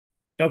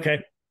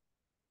Okay.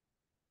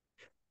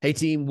 Hey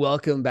team,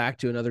 welcome back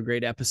to another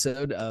great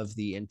episode of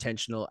the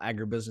Intentional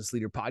Agribusiness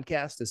Leader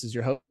Podcast. This is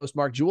your host,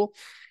 Mark Jewell,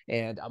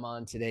 and I'm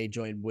on today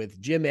joined with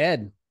Jim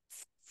Ed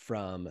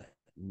from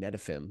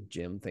Netafim.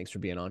 Jim, thanks for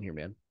being on here,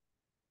 man.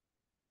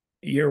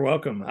 You're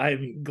welcome.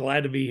 I'm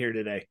glad to be here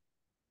today.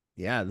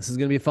 Yeah, this is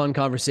going to be a fun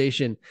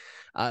conversation.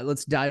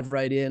 Let's dive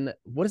right in.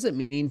 What does it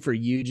mean for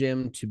you,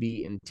 Jim, to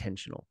be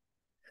intentional?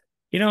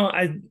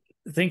 I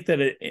think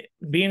that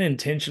being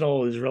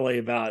intentional is really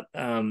about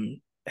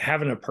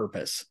having a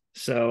purpose.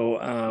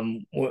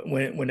 So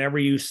whenever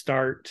you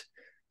start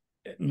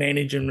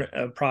managing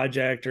a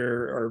project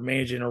or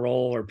managing a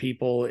role or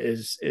people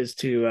is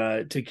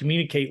to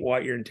communicate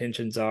what your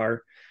intentions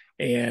are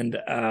and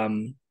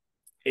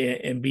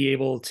be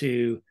able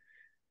to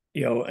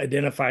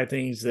identify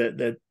things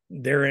that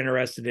they're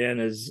interested in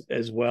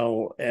as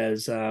well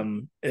as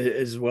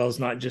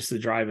not just the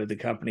drive of the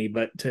company,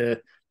 but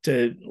to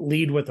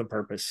lead with a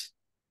purpose.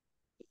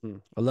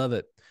 I love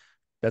it.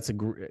 That's a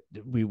great.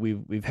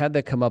 We've had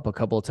that come up a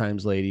couple of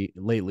times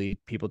lately.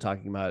 People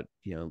talking about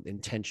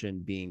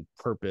intention being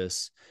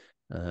purpose,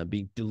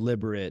 being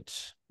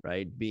deliberate,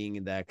 right?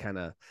 Being that kind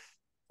of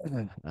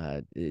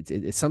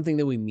it's something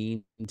that we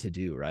mean to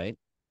do, right?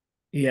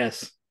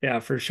 Yes, yeah,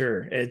 for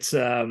sure. It's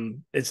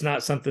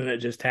not something that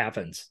just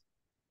happens.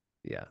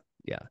 Yeah,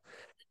 yeah.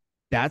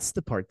 That's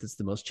the part that's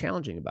the most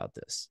challenging about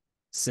this.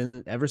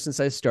 Ever since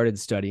I started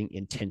studying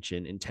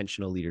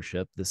intentional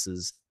leadership, this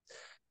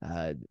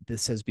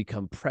has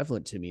become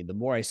prevalent to me. The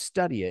more I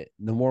study it,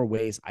 the more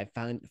ways I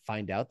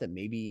find out that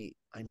maybe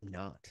I'm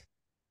not.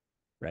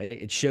 Right.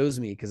 It shows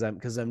me because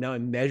I'm now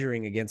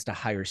measuring against a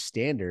higher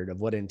standard of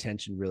what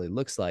intention really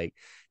looks like.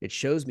 It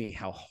shows me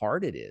how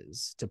hard it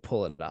is to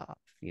pull it off,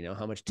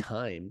 how much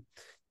time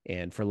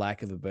and, for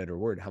lack of a better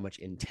word, how much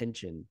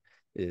intention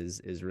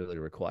is really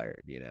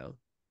required.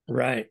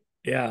 Right.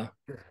 Yeah.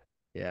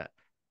 Yeah.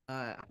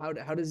 How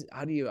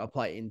do you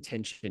apply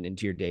intention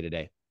into your day to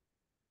day?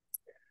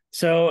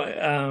 So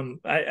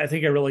I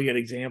think a really good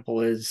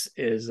example is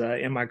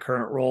in my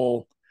current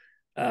role,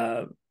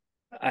 uh,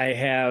 I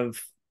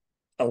have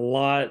a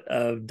lot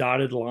of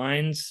dotted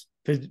lines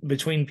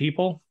between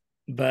people,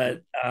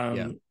 but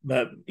Yeah.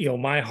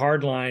 my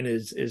hard line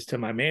is to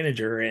my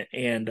manager,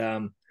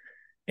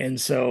 and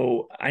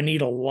so I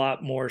need a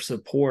lot more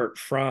support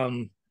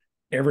from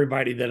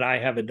everybody that I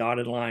have a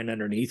dotted line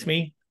underneath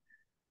me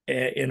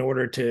in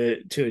order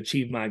to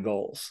achieve my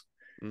goals.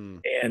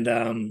 Mm,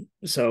 And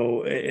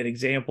so an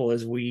example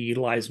is we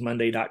utilize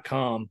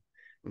Monday.com.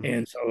 mm-hmm.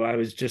 And so I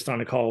was just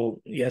on a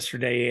call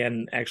yesterday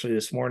and actually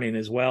this morning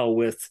as well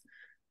with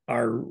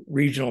our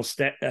regional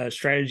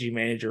strategy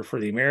manager for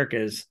the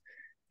Americas.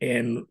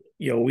 And,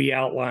 we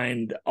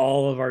outlined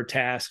all of our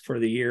tasks for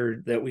the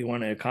year that we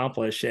want to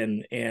accomplish.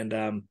 And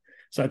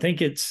so I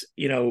think it's,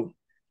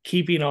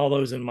 keeping all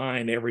those in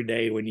mind every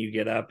day when you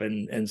get up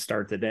and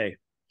start the day.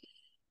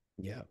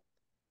 Yeah.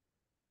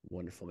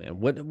 Wonderful, man.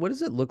 What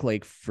does it look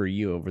like for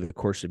you over the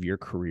course of your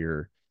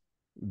career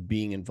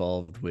being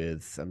involved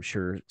with, I'm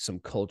sure, some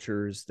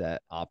cultures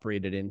that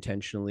operated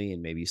intentionally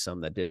and maybe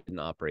some that didn't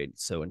operate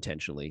so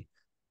intentionally?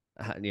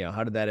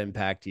 How did that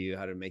impact you?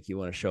 How did it make you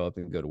want to show up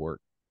and go to work?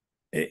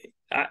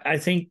 I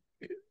think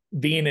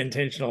being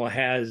intentional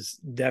has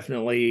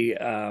definitely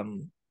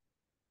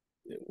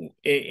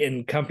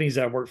in companies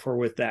I work for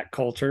with that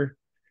culture,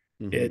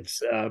 Mm-hmm.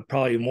 it's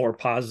probably more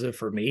positive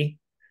for me,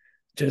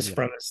 just Yeah.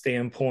 from a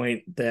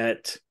standpoint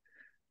that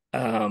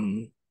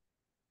um,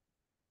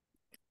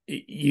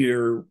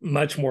 you're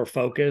much more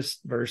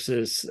focused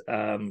versus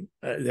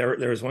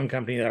there was one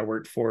company that I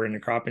worked for in the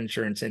crop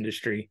insurance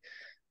industry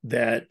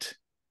that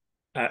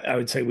I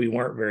would say we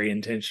weren't very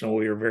intentional.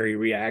 We were very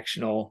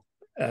reactionary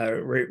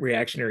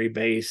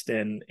based,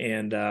 and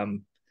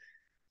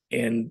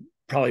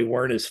probably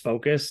weren't as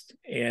focused,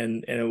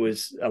 and it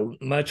was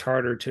much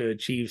harder to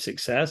achieve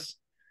success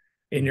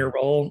in Mm-hmm. your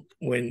role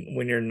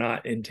when you're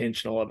not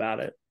intentional about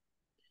it.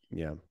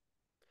 Yeah.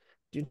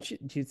 Do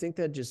you think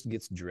that just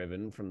gets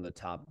driven from the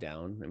top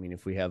down? I mean,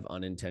 if we have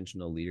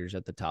unintentional leaders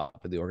at the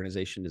top of the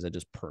organization, does that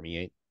just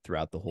permeate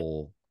throughout the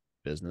whole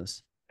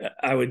business?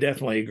 I would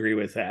definitely agree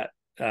with that.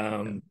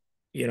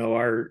 Yeah.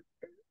 Our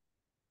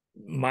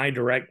my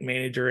direct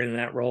manager in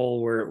that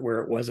role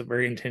where it wasn't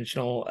very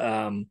intentional,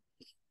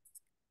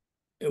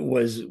 it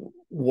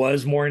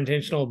was more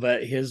intentional,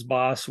 but his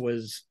boss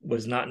was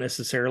not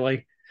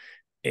necessarily,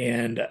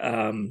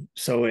 and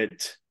so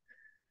it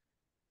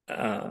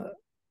uh,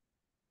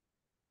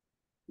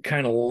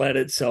 kind of led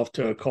itself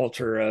to a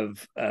culture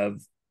of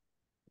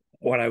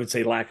what I would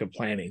say lack of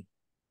planning.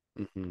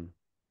 Mm-hmm.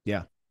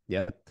 Yeah.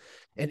 Yeah.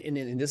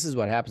 And this is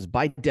what happens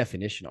by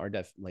definition.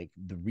 Like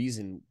the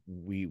reason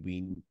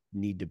we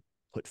need to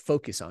put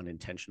focus on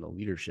intentional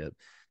leadership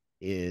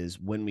is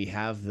when we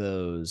have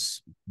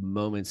those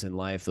moments in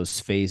life, those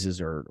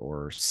phases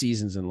or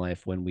seasons in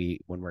life when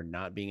we're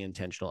not being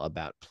intentional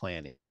about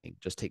planning.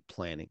 Just take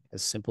planning,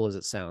 as simple as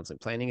it sounds. Like,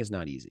 planning is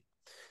not easy.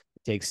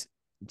 It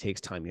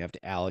takes time. You have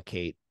to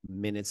allocate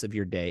minutes of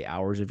your day,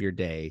 hours of your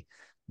day,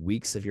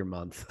 weeks of your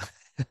month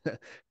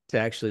to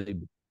actually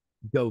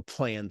go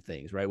plan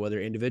things, right?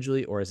 Whether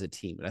individually or as a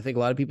team. And I think a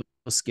lot of people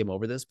skim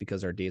over this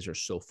because our days are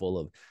so full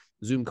of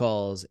Zoom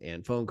calls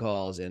and phone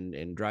calls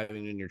and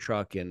driving in your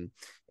truck and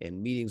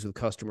meetings with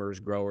customers,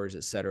 growers,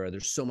 et cetera.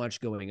 There's so much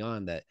going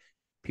on that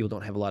people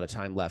don't have a lot of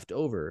time left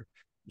over.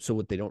 So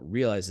what they don't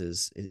realize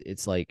is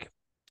it's like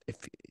if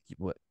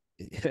what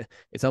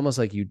it's almost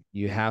like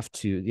you have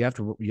to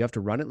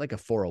run it like a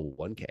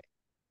 401k,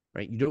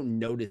 right? You don't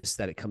notice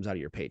that it comes out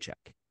of your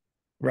paycheck,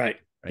 Right.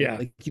 right? Yeah.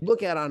 Like you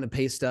look at it on a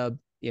pay stub,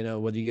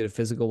 whether you get a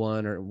physical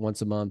one or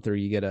once a month or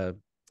you get a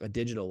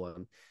digital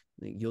one,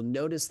 you'll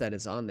notice that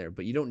it's on there,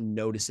 but you don't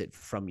notice it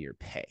from your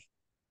pay.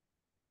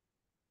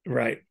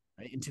 Right.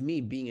 Right. And to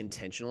me, being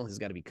intentional has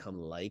got to become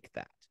like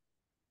that,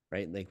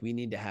 right? Like we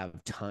need to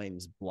have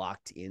times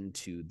blocked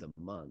into the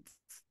month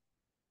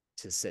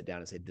to sit down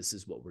and say, this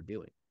is what we're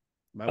doing.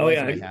 My Oh wife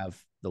yeah. and I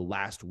have the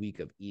last week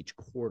of each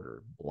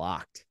quarter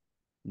blocked.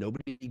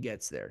 Nobody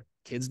gets there.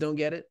 Kids don't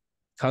get it.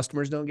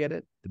 Customers don't get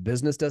it. The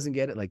business doesn't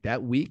get it. Like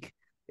that week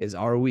is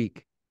our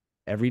week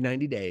every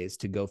 90 days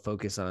to go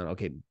focus on,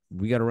 okay,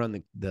 we got to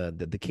run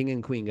the king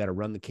and queen got to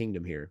run the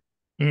kingdom here.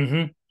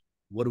 Mm-hmm.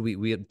 What do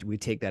we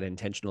take that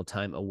intentional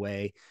time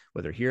away,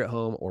 whether here at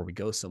home or we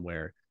go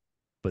somewhere,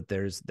 but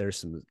there's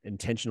some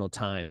intentional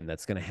time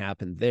that's going to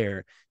happen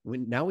there.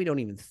 Now we don't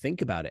even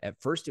think about it. At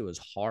first it was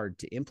hard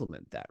to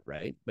implement that,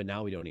 right? But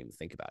now we don't even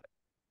think about it.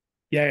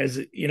 Yeah, as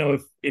you know,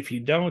 if you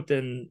don't,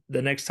 then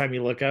the next time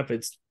you look up,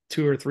 it's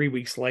 2 or 3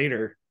 weeks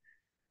later,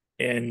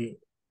 and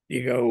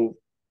you go,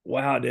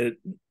 "Wow, did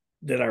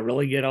I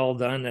really get all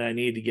done that I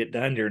needed to get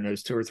done during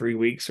those 2 or 3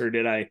 weeks, or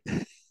did I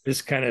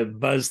just kind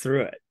of buzz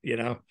through it?" You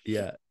know?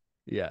 Yeah.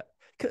 Yeah.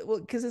 Well,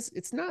 because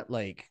it's not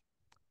like,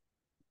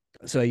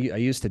 so I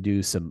used to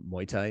do some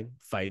Muay Thai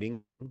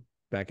fighting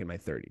back in my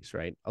 30s,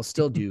 right? I'll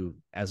still do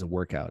as a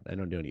workout. I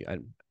don't do any,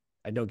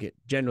 I don't get,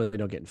 generally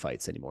don't get in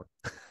fights anymore.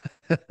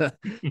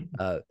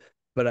 uh,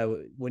 but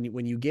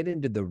when you get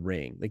into the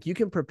ring, like you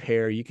can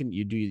prepare, you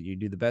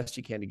do the best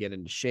you can to get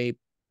into shape.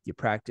 You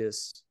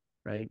practice,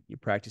 right? You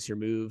practice your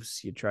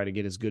moves. You try to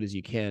get as good as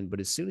you can. But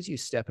as soon as you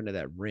step into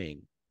that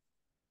ring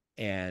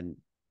and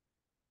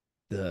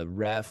the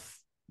ref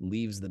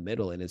leaves the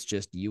middle and it's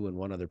just you and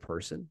one other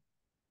person,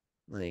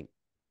 like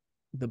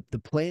the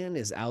plan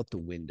is out the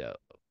window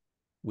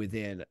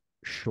within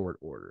short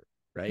order,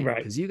 right? Right.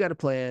 Because you got a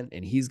plan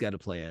and he's got a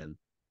plan,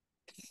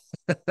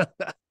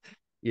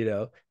 you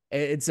know.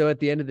 And so at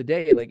the end of the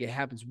day, like it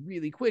happens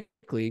really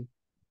quickly.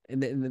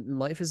 And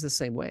life is the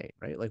same way,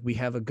 right? Like we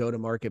have a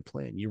go-to-market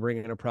plan. You're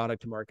bringing a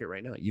product to market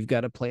right now. You've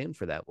got a plan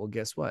for that. Well,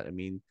 guess what? I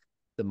mean,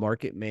 the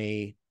market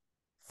may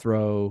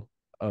throw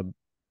a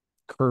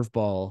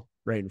curveball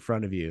right in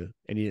front of you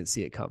and you didn't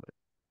see it coming.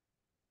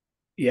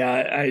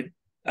 Yeah,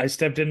 I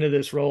stepped into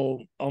this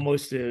role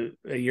almost a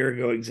year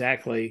ago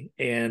exactly,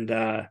 and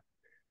I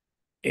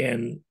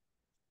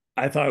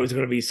thought it was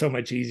going to be so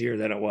much easier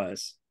than it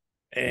was,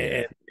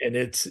 Yeah. and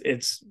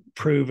it's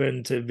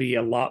proven to be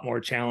a lot more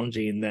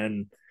challenging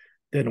than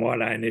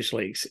what I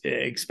initially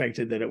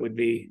expected that it would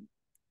be,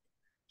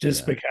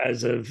 just Yeah.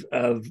 because of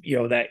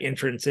that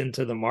entrance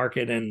into the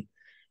market and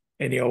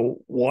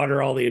what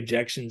are all the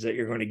objections that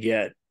you're going to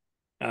get,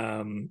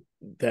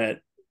 that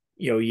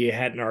you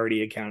hadn't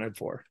already accounted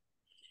for.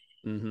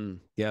 Mm-hmm.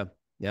 Yeah.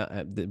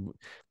 Yeah.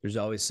 There's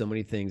always so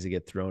many things that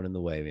get thrown in the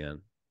way,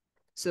 man.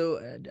 So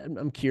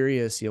I'm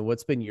curious,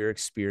 what's been your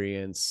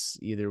experience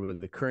either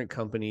with the current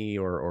company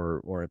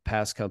or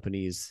past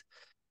companies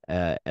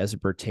as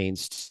it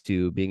pertains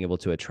to being able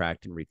to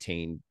attract and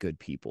retain good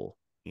people?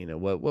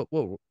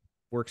 What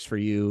works for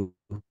you?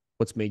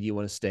 What's made you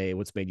want to stay?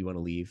 What's made you want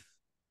to leave?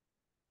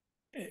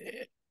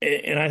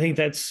 And I think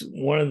that's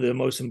one of the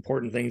most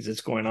important things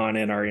that's going on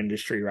in our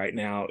industry right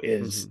now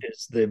is Mm-hmm.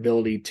 is the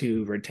ability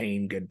to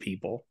retain good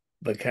people,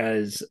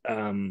 because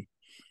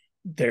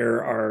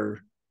there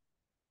are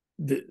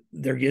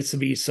there gets to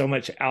be so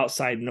much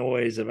outside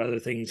noise of other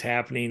things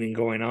happening and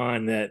going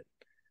on that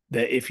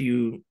if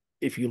you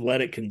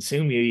let it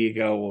consume you, you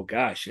go, well,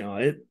 gosh,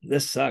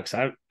 this sucks.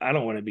 I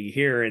don't want to be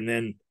here. And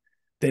then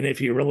if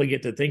you really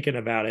get to thinking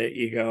about it,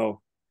 you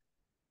go,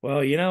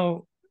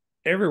 well,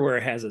 everywhere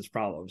has its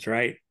problems,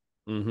 right?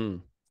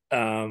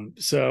 Mm-hmm.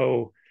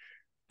 So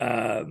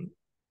um,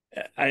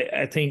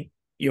 I think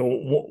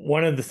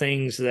one of the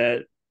things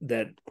that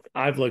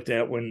I've looked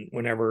at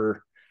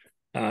whenever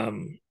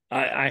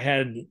I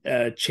had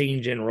a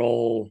change in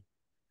role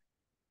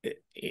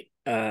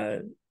uh,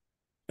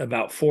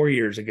 about 4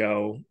 years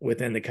ago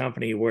within the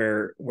company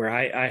where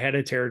I had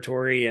a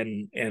territory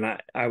and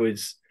I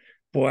was,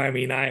 boy, I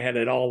mean, I had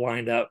it all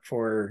lined up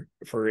for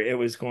it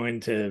was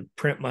going to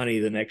print money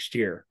the next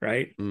year,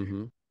 right?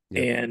 Mm-hmm.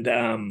 Yep.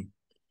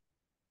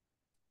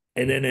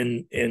 And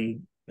then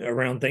in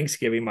around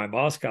Thanksgiving, my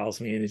boss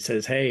calls me and he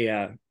says, "Hey,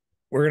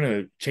 we're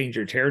going to change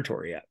your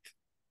territory up,"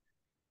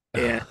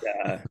 and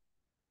uh,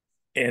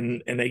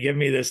 and they give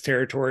me this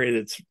territory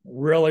that's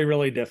really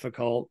really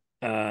difficult,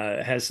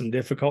 has some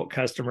difficult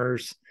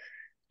customers,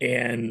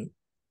 and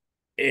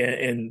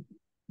and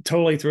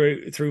totally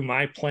through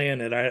my plan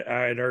that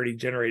I had already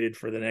generated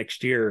for the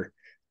next year.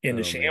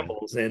 into Oh man.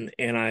 shambles, and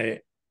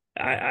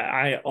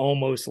I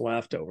almost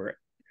left over it.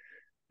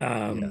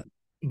 Yeah.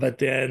 But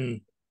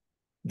then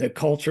the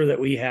culture that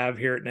we have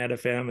here at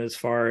Netafim, as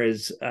far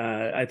as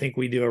I think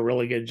we do a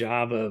really good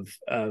job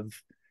of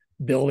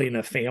building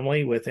a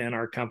family within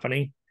our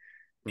company,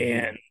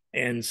 Mm-hmm.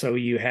 and so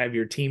you have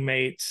your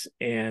teammates,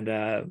 and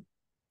I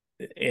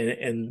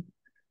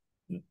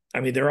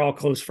mean they're all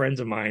close friends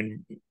of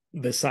mine.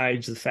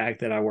 Besides the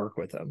fact that I work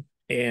with them,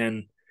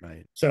 and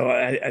Right. so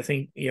I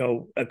think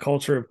a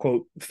culture of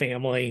quote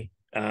family.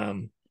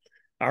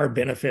 Our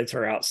benefits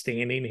are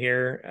outstanding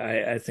here.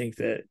 I think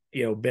that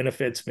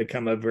benefits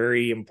become a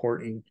very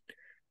important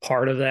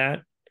part of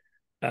that,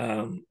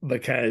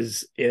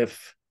 because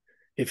if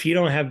you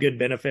don't have good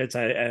benefits,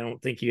 I don't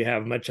think you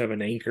have much of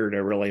an anchor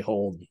to really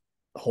hold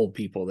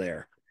people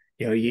there.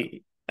 Yeah.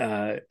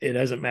 It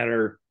doesn't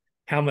matter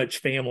how much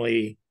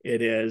family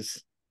it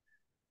is,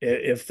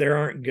 if there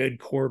aren't good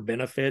core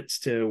benefits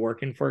to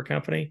working for a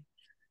company.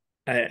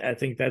 I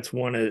think that's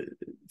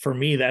for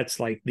me, that's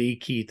like the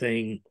key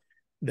thing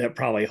that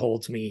probably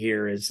holds me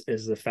here is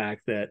the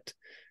fact that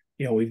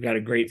we've got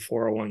a great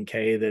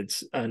 401k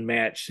that's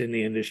unmatched in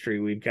the industry.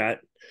 We've got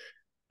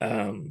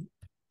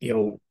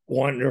wonderfully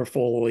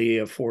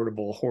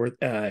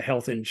affordable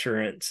health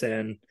insurance,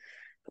 and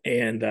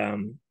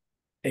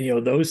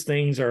those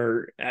things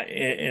are,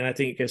 and I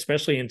think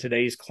especially in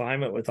today's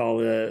climate with all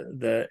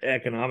the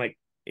economic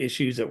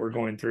issues that we're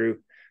going through,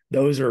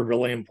 those are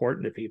really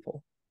important to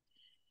people.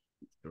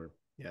 Sure.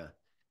 Yeah.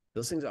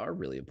 Those things are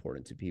really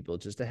important to people,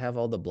 just to have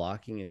all the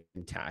blocking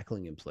and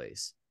tackling in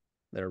place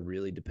that are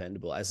really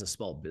dependable. As a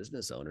small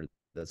business owner,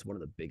 that's one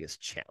of the biggest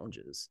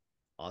challenges.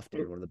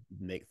 Often one of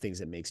the things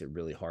that makes it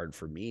really hard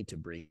for me to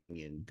bring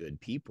in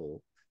good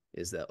people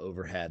is the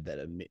overhead that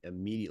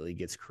immediately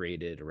gets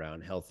created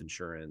around health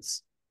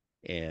insurance.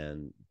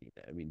 And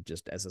I mean,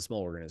 just as a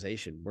small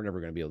organization, we're never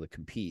going to be able to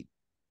compete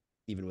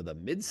even with a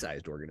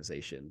mid-sized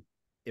organization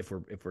if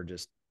we're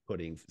just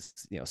putting,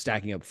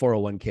 stacking up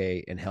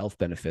 401k and health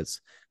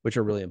benefits, which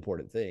are really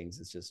important things.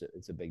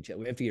 It's a big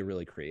challenge. We have to get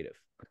really creative.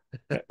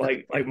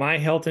 like my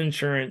health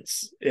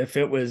insurance, if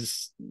it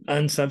was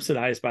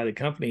unsubsidized by the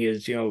company,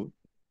 is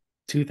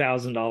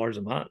 $2,000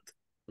 a month.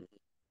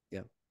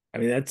 Yeah. I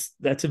mean,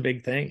 that's a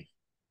big thing.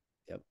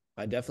 Yep.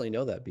 I definitely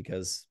know that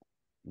because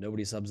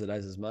nobody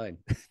subsidizes mine.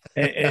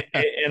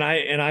 and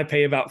I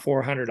pay about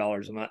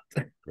 $400 a month.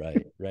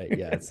 Right. Right.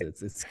 Yeah.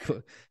 It's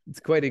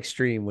quite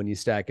extreme when you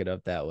stack it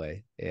up that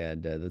way.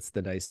 And that's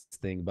the nice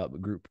thing about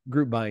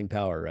group buying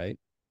power, right?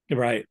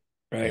 Right.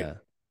 Right. Yeah.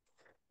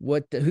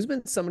 Who's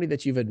been somebody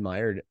that you've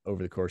admired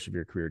over the course of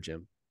your career,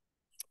 Jim?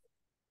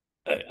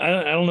 I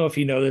don't know if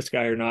you know this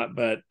guy or not,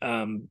 but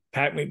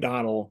Pat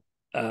McDonald,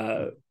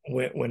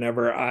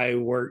 whenever I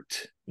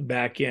worked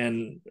back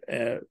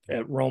at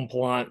Rome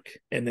Planck,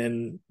 and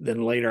then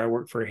later I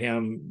worked for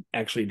him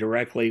actually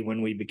directly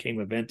when we became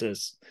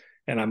Aventus,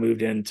 and I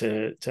moved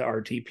into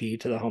RTP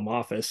to the home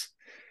office.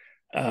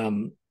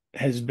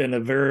 Has been a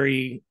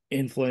very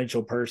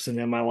influential person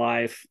in my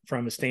life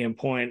from a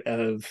standpoint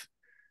of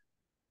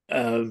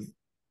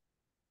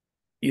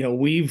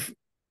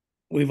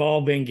we've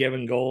all been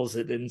given goals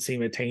that didn't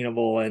seem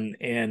attainable,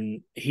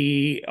 and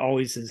he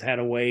always has had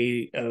a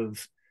way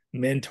of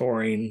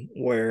mentoring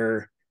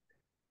where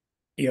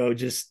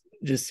just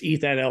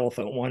eat that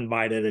elephant one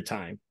bite at a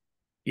time,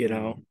 and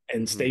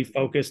Mm-hmm. stay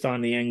focused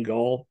on the end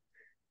goal.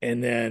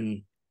 And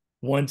then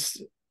once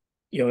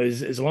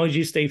as long as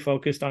you stay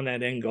focused on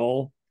that end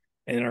goal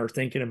and are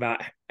thinking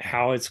about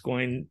how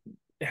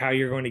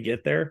you're going to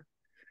get there,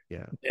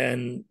 Yeah.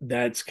 and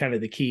that's kind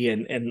of the key.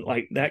 And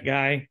like that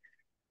guy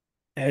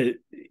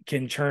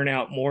can churn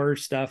out more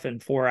stuff in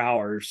 4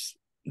 hours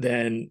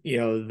than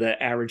the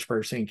average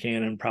person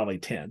can in probably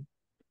 10.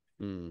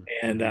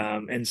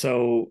 And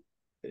so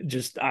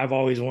just I've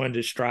always wanted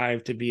to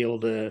strive to be able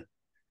to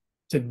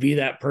be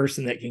that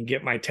person that can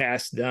get my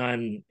tasks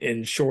done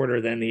in shorter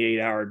than the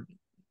 8-hour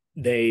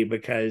day,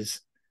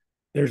 because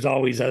there's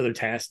always other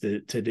tasks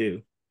to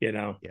do.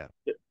 Yeah.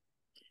 Do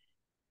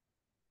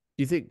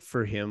you think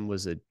for him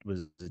was it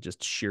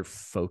just sheer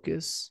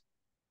focus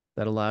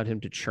that allowed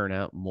him to churn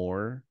out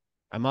more?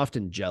 I'm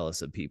often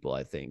jealous of people.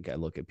 I think I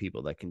look at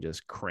people that can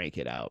just crank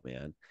it out,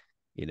 man.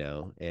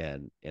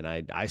 And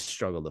I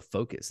struggle to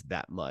focus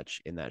that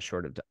much in that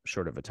short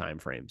of a time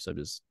frame. So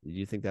do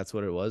you think that's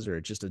what it was,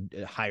 or just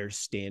a higher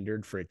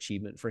standard for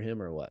achievement for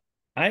him, or what?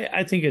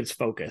 I think it's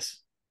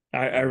focus.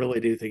 I Yeah. really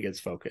do think it's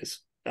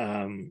focus.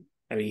 I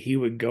mean, he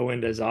would go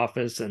into his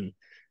office, and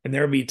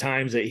there would be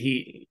times that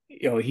he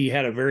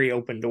had a very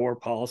open door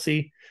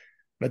policy,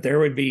 but there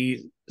would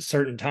be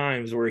certain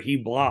times where he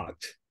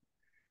blocked,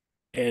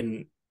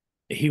 and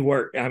he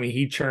worked. I mean,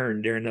 he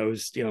churned during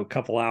those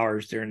couple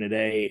hours during the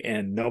day,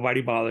 and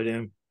nobody bothered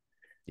him.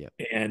 Yeah.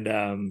 And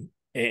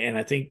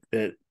I think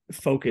that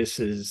focus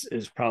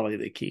is probably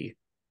the key.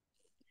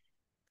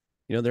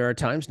 There are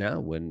times now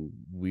when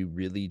we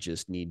really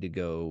just need to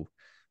go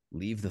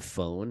leave the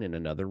phone in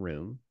another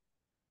room,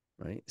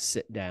 right?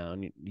 Sit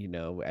down,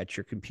 at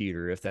your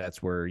computer if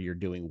that's where you're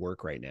doing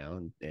work right now,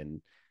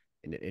 and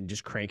and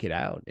just crank it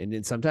out. And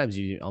then sometimes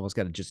you almost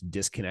got to just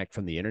disconnect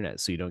from the internet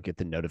so you don't get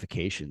the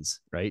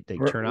notifications, right? They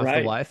turn off the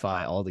Right.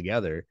 Wi-Fi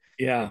altogether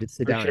Yeah, and just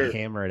sit for down and sure.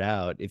 hammer it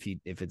out. If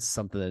it's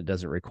something that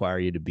doesn't require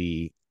you to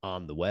be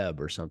on the web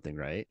or something,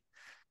 right?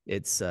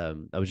 It's I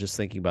was just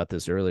thinking about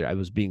this earlier. I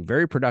was being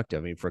very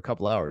productive. I mean, for a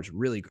couple hours,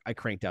 really, I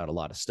cranked out a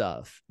lot of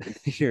stuff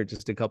here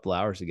just a couple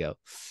hours ago.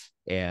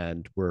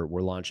 And we're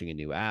launching a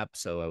new app.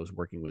 So I was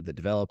working with the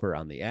developer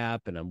on the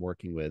app, and I'm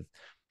working with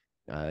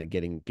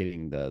getting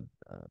the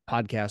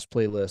podcast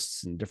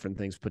playlists and different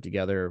things put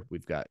together.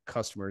 We've got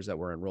customers that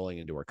we're enrolling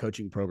into our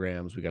coaching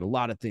programs. We got a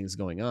lot of things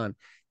going on,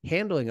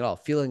 handling it all,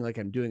 feeling like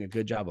I'm doing a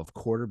good job of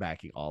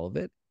quarterbacking all of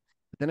it.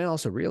 But then I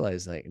also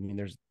realized, like, I mean,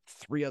 there's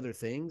 3 other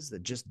things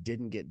that just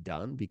didn't get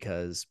done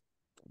because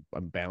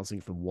I'm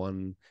bouncing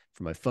from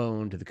my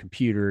phone to the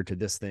computer to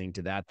this thing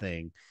to that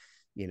thing,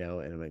 and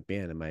I'm like,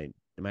 man, am I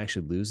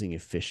actually losing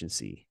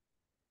efficiency?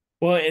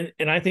 Well,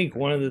 and I think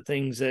one of the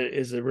things that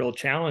is a real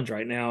challenge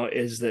right now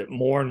is that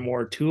more and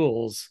more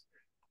tools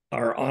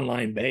are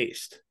online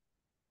based.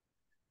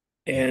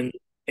 Yeah. And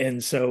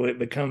and so it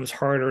becomes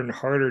harder and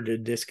harder to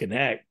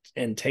disconnect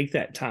and take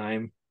that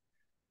time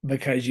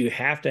because you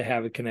have to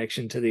have a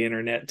connection to the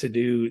internet to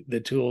do the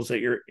tools that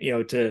you're,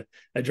 to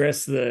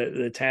address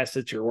the tasks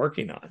that you're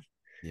working on.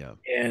 Yeah.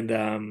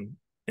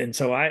 And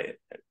so I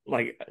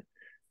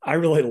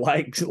really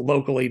like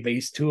locally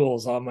based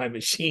tools on my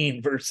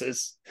machine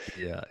versus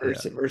Yeah. Yeah.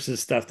 versus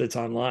stuff that's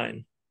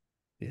online.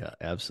 Yeah.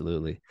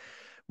 Absolutely.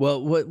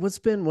 Well, what's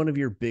been one of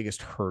your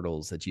biggest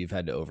hurdles that you've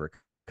had to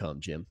overcome,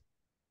 Jim?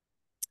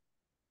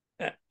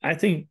 I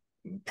think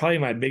probably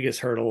my biggest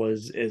hurdle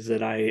is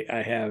that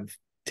I have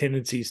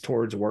tendencies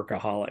towards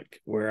workaholic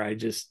where I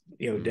just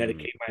Mm,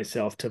 dedicate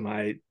myself to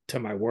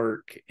my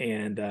work,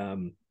 and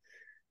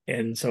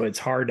so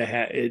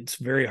it's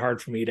very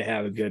hard for me to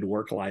have a good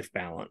work life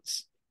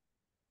balance.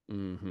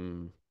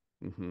 hmm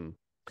hmm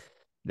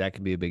That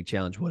can be a big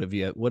challenge. What have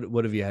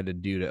you had to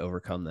do to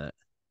overcome that?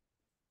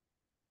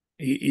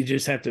 You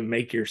just have to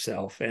make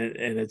yourself, and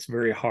it's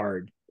very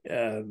hard.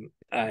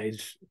 I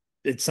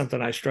It's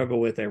something I struggle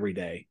with every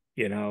day.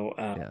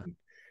 Yeah.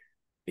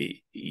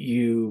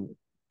 You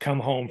come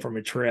home from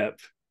a trip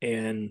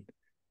and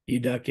you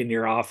duck in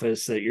your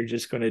office that you're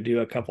just going to do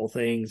a couple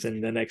things,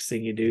 and the next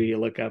thing you do, you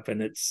look up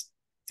and it's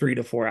 3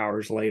 to 4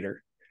 hours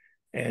later.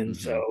 And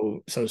hmm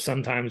so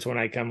sometimes when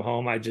I come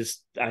home, I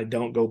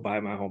don't go by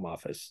my home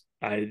office.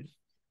 I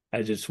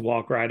just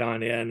walk right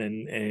on in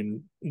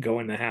and go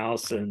in the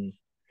house and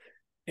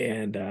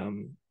and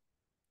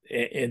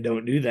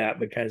don't do that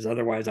because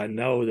otherwise I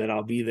know that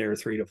I'll be there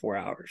 3 to 4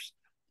 hours.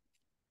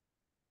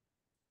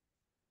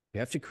 We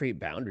have to create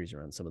boundaries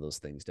around some of those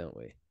things, don't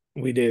we?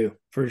 We do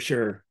for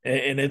sure,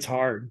 and it's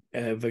hard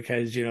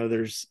because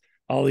there's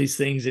all these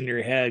things in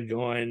your head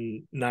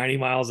going 90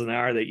 miles an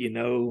hour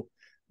that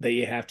that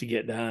you have to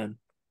get done,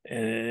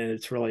 and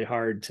it's really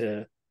hard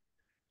to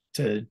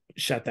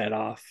shut that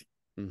off.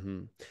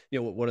 hmm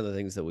One of the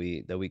things that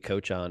we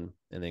coach on,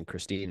 and then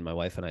Christine, my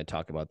wife, and I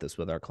talk about this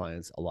with our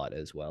clients a lot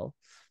as well.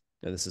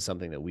 And this is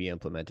something that we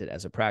implemented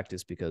as a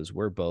practice because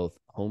we're both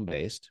home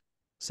based.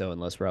 So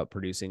unless we're out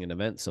producing an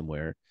event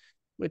somewhere,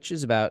 which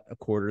is about a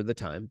quarter of the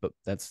time, but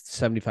that's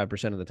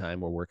 75% of the time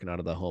we're working out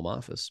of the home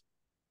office.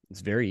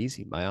 It's very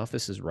easy. My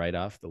office is right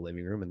off the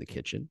living room and the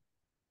kitchen,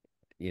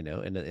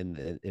 and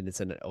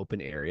it's in an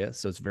open area.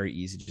 So it's very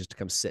easy just to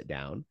come sit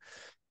down.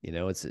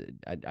 It's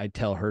I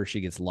tell her she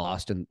gets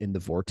lost in the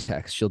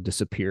vortex. She'll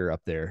disappear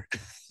up there.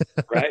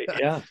 Right?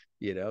 Yeah.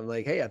 I'm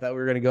like, hey, I thought we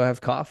were gonna go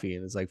have coffee,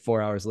 and it's like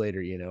 4 hours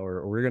later,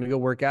 or we're gonna go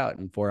work out,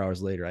 and 4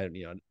 hours later, I haven't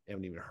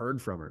even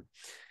heard from her.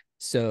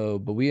 So,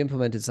 but we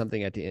implemented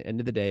something at the end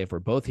of the day. If we're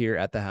both here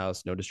at the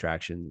house, no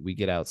distraction, we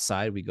get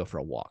outside, we go for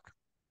a walk.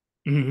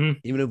 Mm-hmm.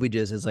 Even if we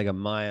just, it's like a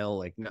mile,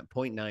 like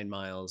 0.9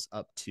 miles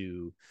up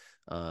to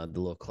the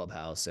little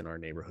clubhouse in our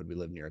neighborhood. We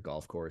live near a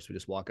golf course. We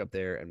just walk up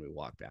there and we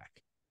walk back.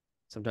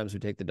 Sometimes we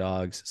take the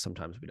dogs.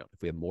 Sometimes we don't.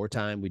 If we have more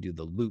time, we do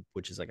the loop,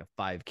 which is like a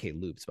 5K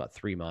loop. It's about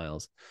 3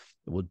 miles.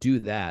 And we'll do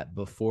that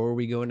before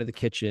we go into the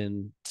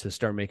kitchen to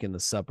start making the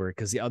supper.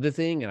 Because the other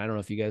thing, and I don't know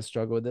if you guys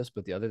struggle with this,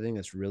 but the other thing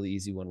that's really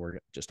easy when we're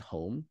just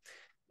home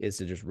is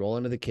to just roll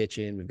into the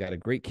kitchen. We've got a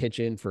great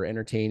kitchen for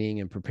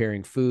entertaining and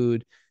preparing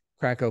food.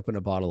 Crack open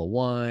a bottle of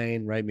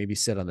wine, right? Maybe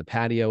sit on the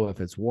patio if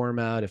it's warm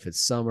out, if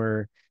it's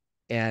summer.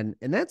 And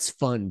that's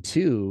fun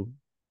too,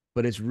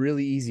 but it's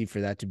really easy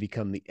for that to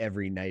become the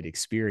every night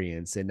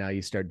experience. And now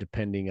you start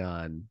depending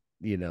on,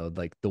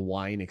 like the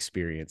wine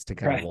experience to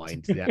kind of Right.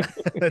 wind down,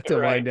 to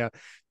Right. wind down,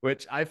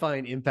 which I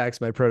find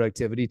impacts my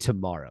productivity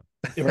tomorrow.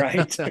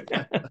 Right.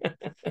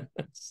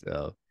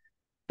 So,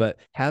 but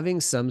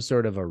having some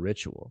sort of a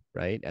ritual,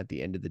 right, at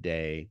the end of the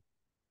day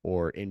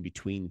or in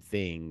between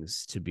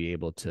things to be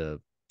able to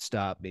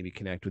stop, maybe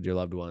connect with your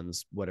loved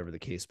ones, whatever the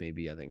case may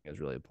be, I think is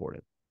really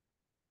important.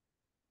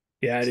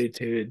 Yeah, I do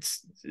too.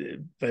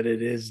 But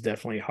it is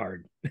definitely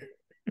hard.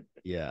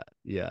 Yeah,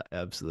 yeah,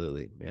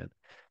 absolutely,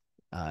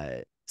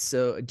 man.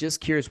 So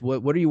just curious,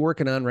 what are you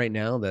working on right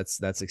now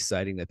that's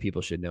exciting that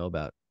people should know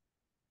about?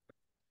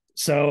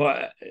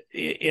 So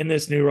in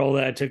this new role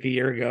that I took a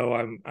year ago,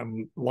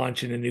 I'm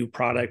launching a new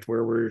product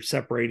where we're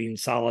separating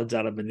solids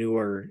out of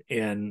manure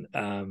in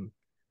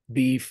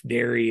beef,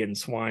 dairy, and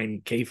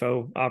swine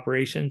CAFO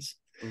operations,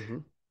 Mm-hmm.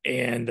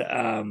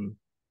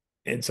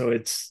 and so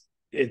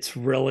it's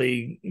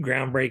really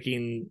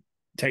groundbreaking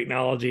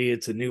technology.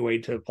 It's a new way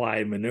to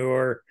apply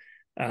manure.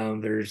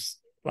 There's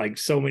like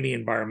so many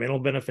environmental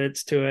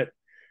benefits to it,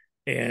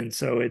 and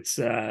so it's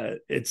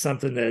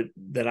something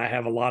that I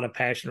have a lot of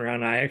passion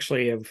around. I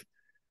actually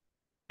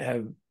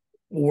have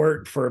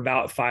worked for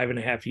about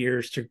 5.5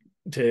 years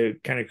to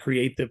kind of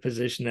create the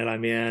position that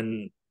I'm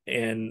in,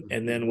 and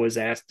then was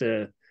asked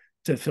to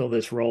fill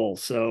this role.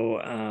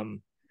 So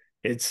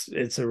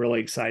it's a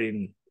really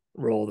exciting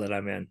role that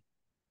I'm in.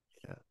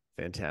 Yeah,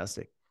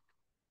 fantastic.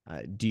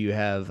 Do you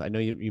have, I know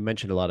you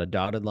mentioned a lot of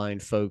dotted line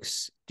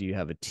folks. Do you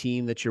have a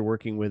team that you're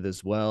working with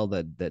as well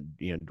that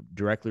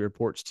directly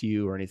reports to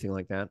you or anything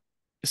like that?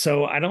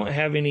 So I don't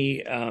have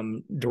any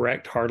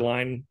direct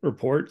hardline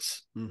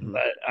reports, Mm-hmm.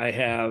 but I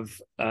have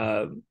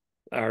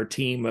our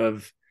team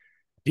of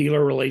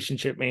dealer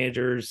relationship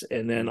managers,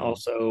 and then Mm-hmm.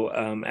 also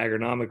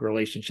agronomic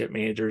relationship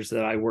managers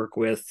that I work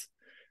with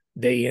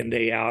day in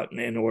day out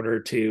in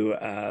order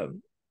to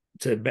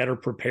better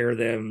prepare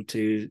them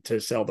to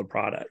sell the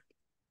product.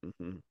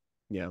 Mm-hmm.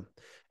 Yeah.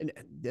 And,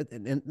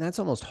 and that's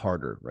almost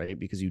harder, right?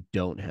 Because you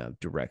don't have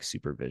direct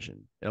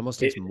supervision. It almost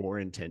takes It more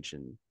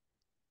intention,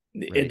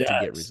 it right, to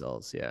get does.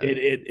 results. Yeah.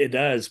 It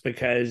does,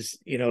 because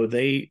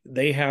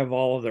they have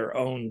all of their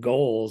own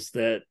goals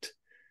that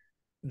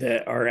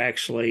are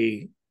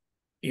actually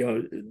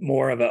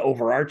more of an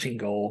overarching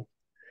goal,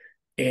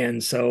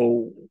 and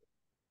so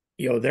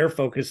they're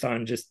focused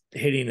on just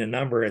hitting a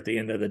number at the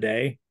end of the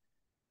day,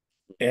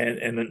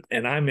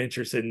 and I'm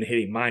interested in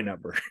hitting my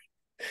number.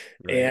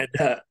 Right.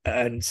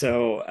 And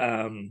so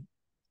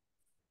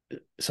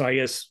I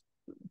guess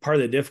part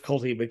of the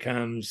difficulty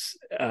becomes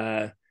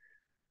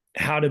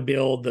how to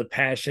build the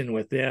passion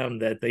with them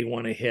that they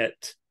want to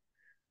hit.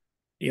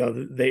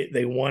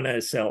 They want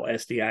to sell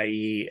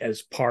SDI-E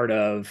as part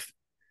of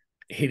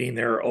hitting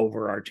their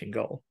overarching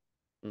goal.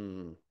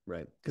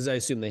 Right. Because I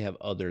assume they have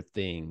other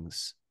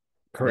things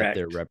that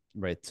they're Correct.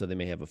 right. So they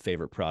may have a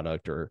favorite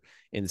product or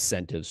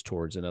incentives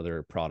towards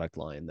another product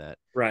line that,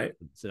 Right.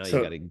 so now you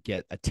So got to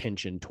get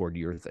attention toward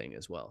your thing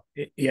as well.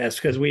 yes,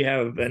 because we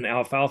have an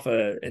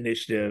alfalfa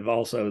initiative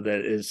also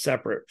that is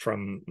separate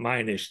from my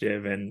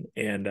initiative, and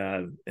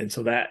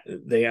so that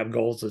they have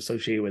goals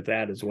associated with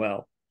that as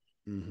well,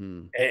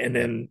 Mm-hmm. and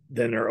Yeah.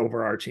 then their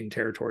overarching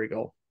territory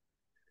goal.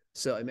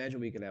 So I imagine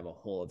we could have a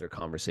whole other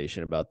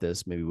conversation about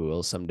this. Maybe we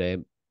will someday.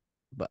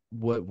 But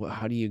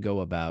how do you go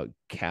about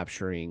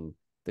capturing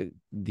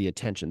the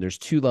attention? There's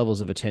two levels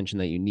of attention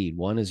that you need.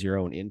 One is your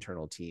own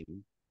internal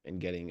team and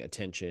getting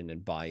attention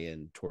and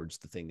buy-in towards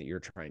the thing that you're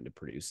trying to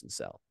produce and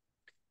sell.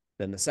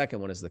 Then the second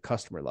one is the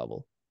customer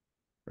level,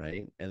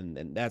 right?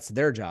 And that's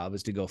their job,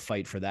 is to go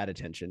fight for that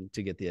attention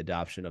to get the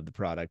adoption of the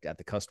product at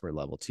the customer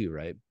level too,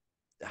 right?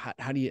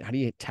 How do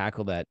you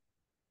tackle that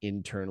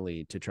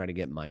internally to try to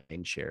get mind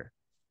share?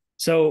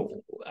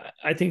 So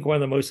I think one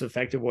of the most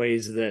effective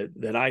ways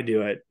that I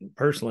do it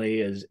personally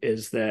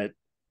is that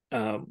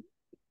um,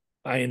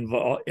 I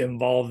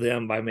involve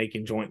them by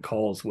making joint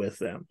calls with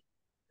them.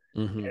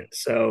 Mm-hmm.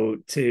 So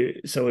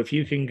if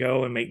you can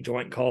go and make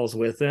joint calls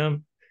with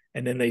them,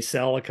 and then they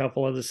sell a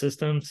couple of the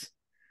systems,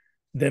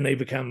 then they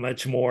become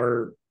much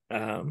more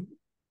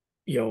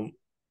you know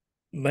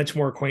much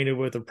more acquainted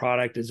with the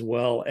product as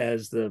well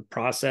as the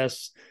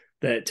process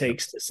that it Yep.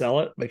 takes to sell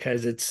it,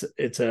 because it's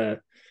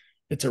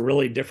a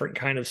really different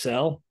kind of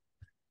sell.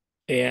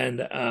 And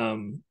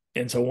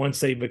so once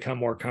they become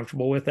more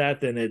comfortable with that,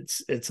 then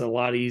it's a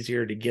lot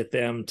easier to get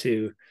them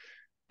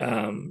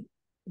um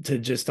to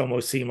just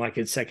almost seem like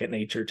it's second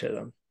nature to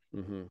them.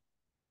 Mm-hmm.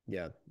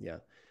 Yeah,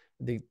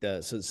 yeah.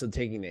 So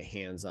taking a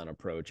hands-on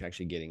approach,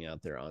 actually getting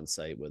out there on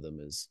site with them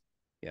is,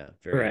 yeah,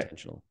 very Correct.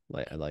 intentional.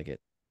 I like it.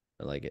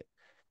 I like it.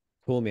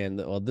 Cool, man.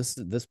 Well, this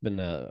has been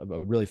a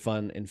really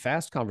fun and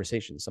fast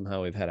conversation.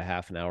 Somehow we've had a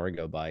half an hour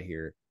go by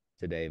here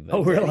today.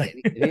 Oh, But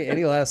really?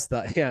 any last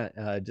thought? Yeah,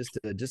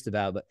 just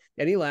about. But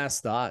any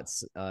last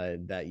thoughts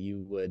that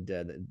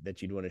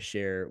that you'd want to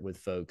share with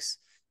folks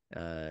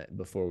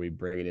before we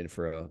bring it in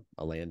for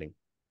a landing?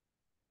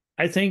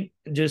 I think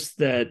just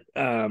that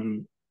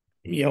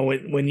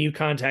when you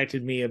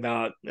contacted me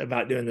about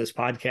doing this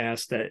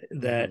podcast,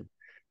 that Mm-hmm.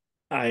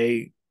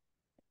 I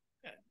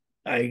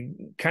I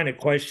kind of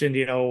questioned,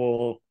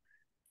 well,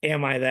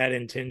 am I that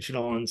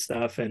intentional and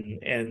stuff?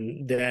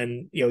 And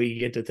then you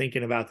get to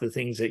thinking about the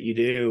things that you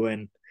do,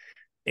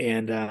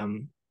 and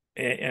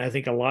I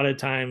think a lot of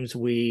times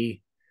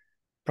we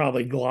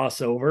probably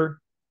gloss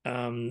over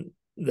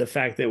the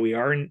fact that we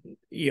are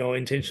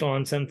intentional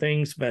on some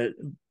things, but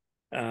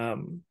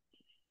um,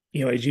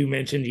 as you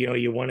mentioned,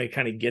 you want to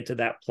kind of get to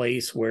that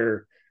place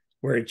where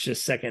it's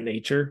just second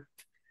nature.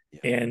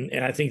 Yeah.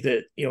 And I think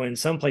that, in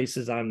some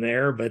places I'm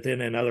there, but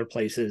then in other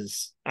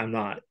places I'm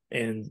not.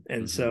 And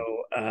Mm-hmm. so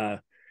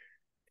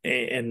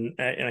and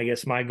I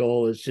guess my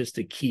goal is just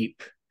to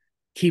keep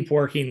keep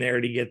working there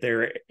to get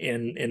there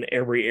in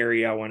every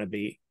area I want to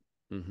be.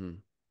 Mm-hmm.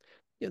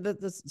 Yeah,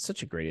 that's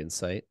such a great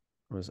insight.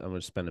 I'm going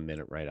to spend a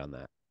minute right on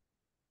that.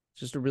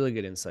 Just a really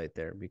good insight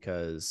there,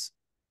 because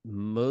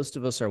most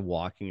of us are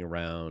walking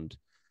around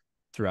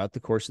throughout the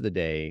course of the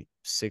day,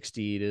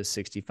 60 to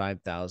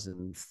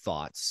 65,000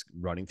 thoughts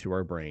running through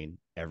our brain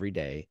every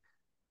day.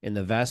 And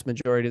the vast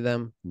majority of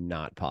them,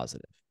 not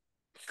positive.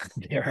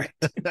 Yeah, right.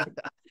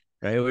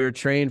 Right. We were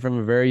trained from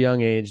a very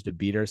young age to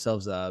beat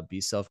ourselves up,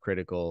 be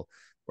self-critical.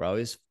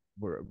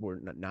 We're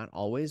not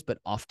always, but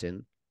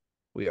often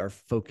we are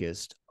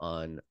focused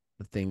on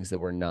the things that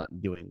we're not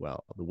doing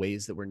well, the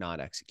ways that we're not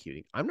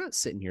executing. I'm not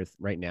sitting here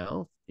right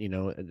now,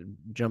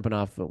 jumping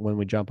off when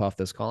we jump off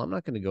this call. I'm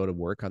not going to go to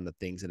work on the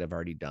things that I've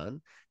already done.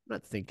 I'm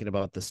not thinking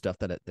about the stuff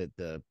that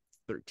the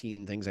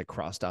 13 things I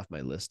crossed off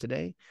my list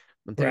today.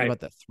 I'm thinking about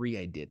the 3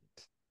 I didn't.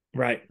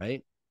 Right.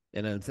 Right.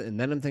 And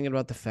then I'm thinking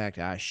about the fact,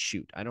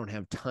 shoot, I don't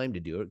have time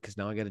to do it because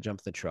now I got to jump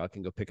in the truck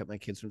and go pick up my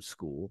kids from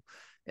school.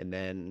 And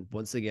then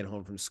once they get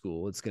home from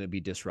school, it's going to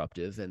be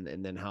disruptive.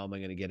 And then how am I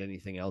going to get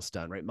anything else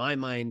done? Right. My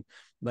mind,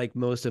 like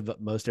most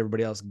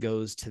everybody else,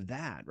 goes to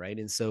that. Right.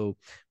 And so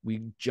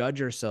we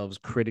judge ourselves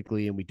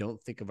critically and we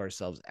don't think of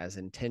ourselves as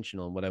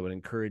intentional. And what I would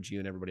encourage you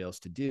and everybody else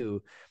to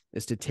do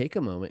is to take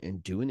a moment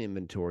and do an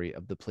inventory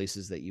of the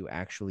places that you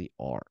actually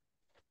are.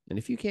 And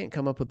if you can't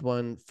come up with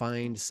one,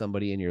 find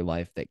somebody in your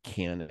life that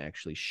can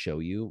actually show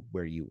you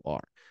where you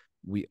are.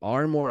 We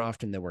are more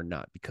often than we're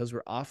not, because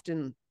we're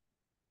often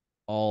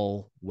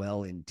all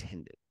well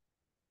intended.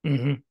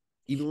 Mm-hmm.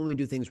 Even when we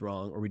do things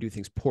wrong or we do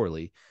things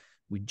poorly,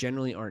 we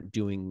generally aren't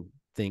doing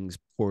things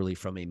poorly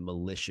from a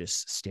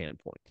malicious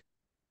standpoint.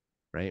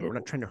 Right? We're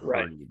not trying to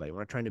hurt anybody. We're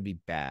not trying to be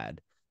bad.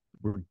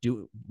 But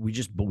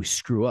we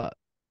screw up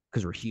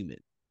because we're human.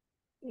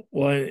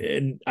 Well,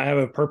 and I have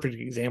a perfect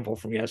example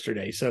from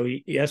yesterday. So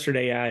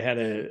yesterday I had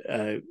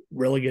a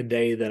really good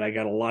day that I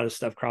got a lot of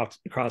stuff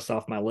crossed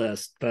off my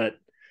list, but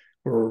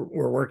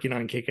we're working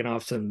on kicking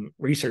off some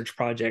research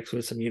projects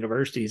with some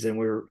universities, and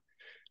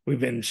we've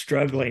been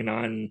struggling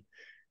on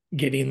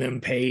getting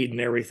them paid and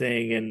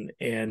everything.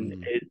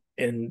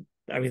 And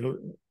I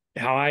mean,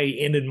 how I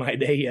ended my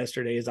day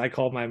yesterday is I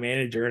called my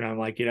manager and I'm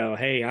like,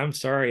 hey, I'm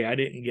sorry I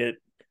didn't get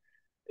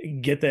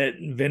that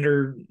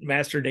vendor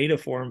master data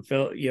form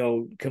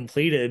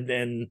completed,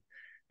 and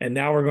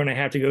now we're going to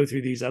have to go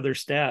through these other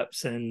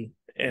steps. And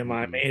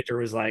my manager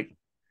was like,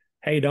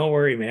 hey, don't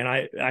worry, man,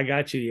 I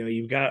got you.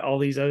 You've got all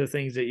these other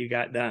things that you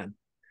got done.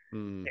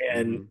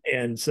 Mm-hmm.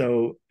 And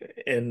so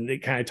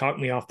it kind of talked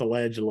me off the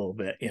ledge a little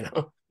bit.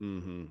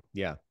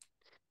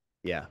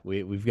 Yeah,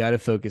 we've got to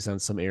focus on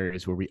some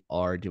areas where we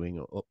are doing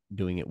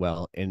it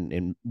well,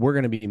 and we're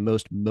going to be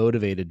most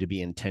motivated to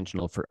be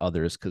intentional for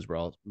others, because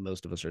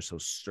most of us are so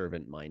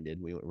servant minded.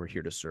 We're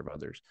here to serve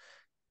others.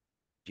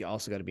 You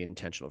also got to be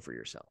intentional for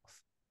yourself.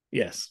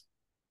 Yes.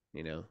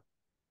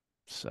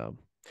 So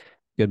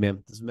good,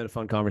 man. This has been a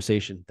fun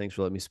conversation. Thanks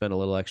for letting me spend a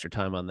little extra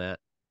time on that.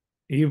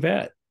 You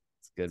bet.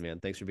 It's good, man.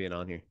 Thanks for being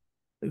on here.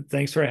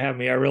 Thanks for having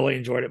me. I really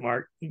enjoyed it,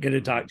 Mark. Good to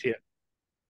talk to you.